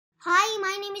Hi,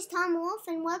 my name is Tom Wolf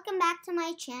and welcome back to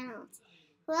my channel.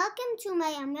 Welcome to my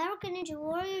American Ninja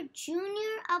Warrior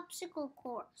Junior obstacle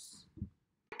course.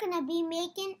 We're going to be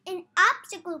making an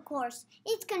obstacle course.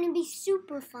 It's going to be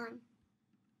super fun.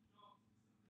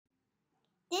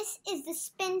 This is the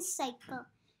spin cycle.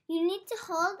 You need to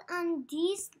hold on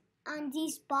these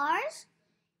bars,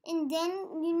 and then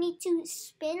you need to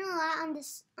spin a lot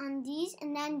on these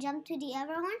and then jump to the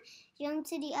other one,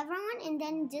 and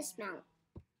then dismount.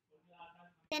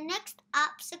 The next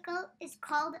obstacle is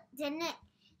called the net.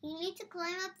 You need to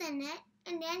climb up the net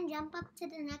and then jump up to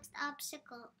the next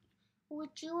obstacle,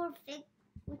 which you will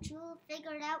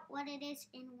figure out what it is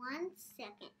in 1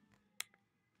 second.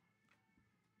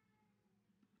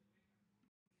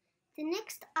 The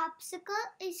next obstacle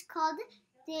is called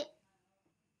the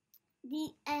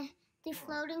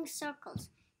floating circles.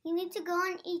 You need to go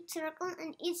on each circle,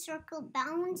 and each circle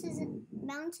bounces and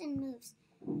moves.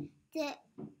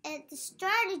 The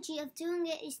strategy of doing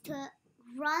it is to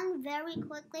run very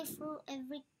quickly through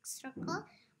every circle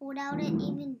without it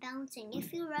even bouncing.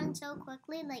 If you run so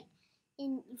quickly,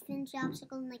 you finish the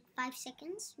obstacle in 5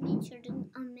 seconds, means you're doing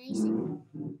amazing.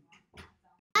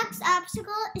 Next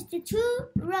obstacle is the 2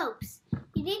 ropes.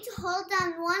 You need to hold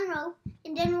on one rope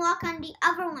and then walk on the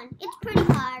other one. It's pretty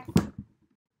hard.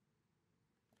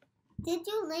 Did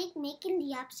you like making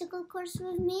the obstacle course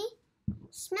with me?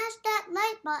 Smash that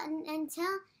like button and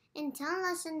tell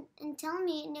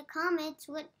me in the comments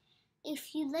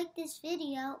if you like this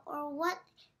video or what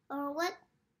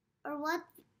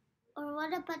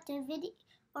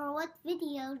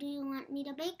video do you want me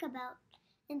to make about?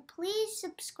 And please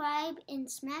subscribe and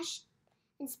smash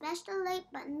the like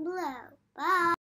button below. Bye.